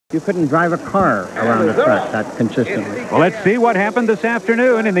You couldn't drive a car around the track that consistently. Well, let's see what happened this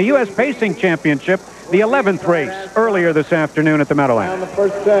afternoon in the U.S. Pacing Championship, the 11th race earlier this afternoon at the Meadowlands. On the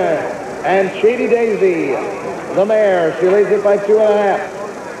first turn, and Shady Daisy, the mare, she leads it by 2.5.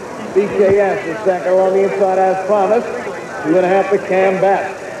 BKS is second on the inside as promised. 2.5 to Cam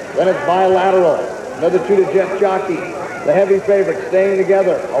Best. Then it's Bilateral. Another 2 to Jet Jockey. The heavy favorite staying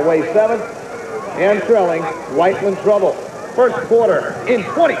together. Away 7th and trailing Whiteman Trouble. First quarter in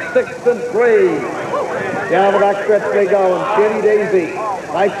 26th and 3. Down the back stretch they go, and Shady Daisy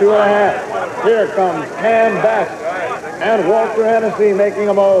by 2.5. Here comes Cam Best and Walter Hennessy making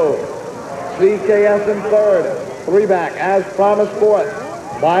a move. CKS in third. 3 back as promised fourth.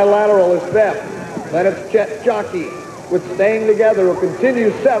 Bilateral is fifth. Then it's Jet Jockey with Staying Together who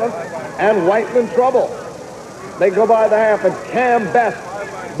continues 7th, and Whiteman Trouble. They go by the half, and Cam Best,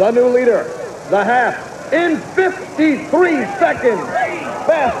 the new leader, the half in 53 seconds.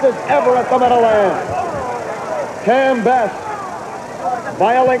 Fastest ever at the Meadowlands. Cam Best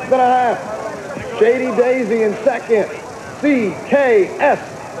by a length and a half. Shady Daisy in second. CKS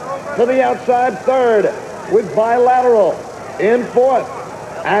to the outside third with Bilateral in fourth.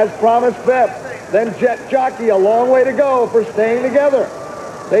 As promised fifth. Then Jet Jockey, a long way to go for Staying Together.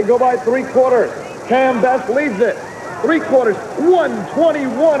 They go by 3/4. Cam Best leads it. 3/4,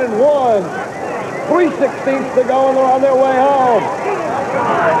 1:21 and 1. 3/16 to go, and they're on their way home.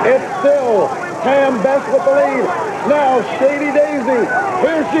 It's still Cam Best with the lead. Now Shady Daisy.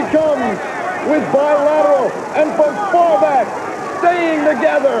 Here she comes with Bilateral, and from far back, Staying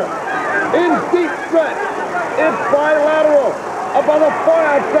Together in deep stretch. It's Bilateral. Up on the far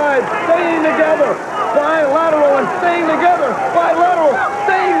outside, Staying Together. Bilateral and Staying Together. Bilateral,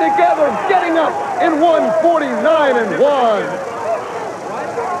 Staying Together, getting up in 1:49 and 1.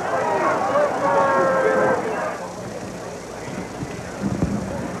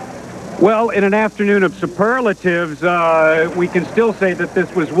 Well, in an afternoon of superlatives, we can still say that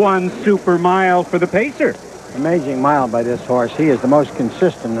this was one super mile for the pacer. Amazing mile by this horse. He is the most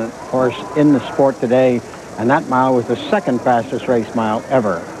consistent horse in the sport today. And that mile was the second fastest race mile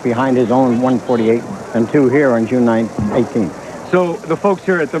ever, behind his own 1:48 and 2 here on June 18th. So the folks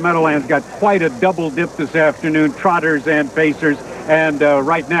here at the Meadowlands got quite a double dip this afternoon, trotters and pacers. And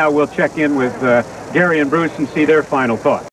right now we'll check in with Gary and Bruce and see their final thoughts.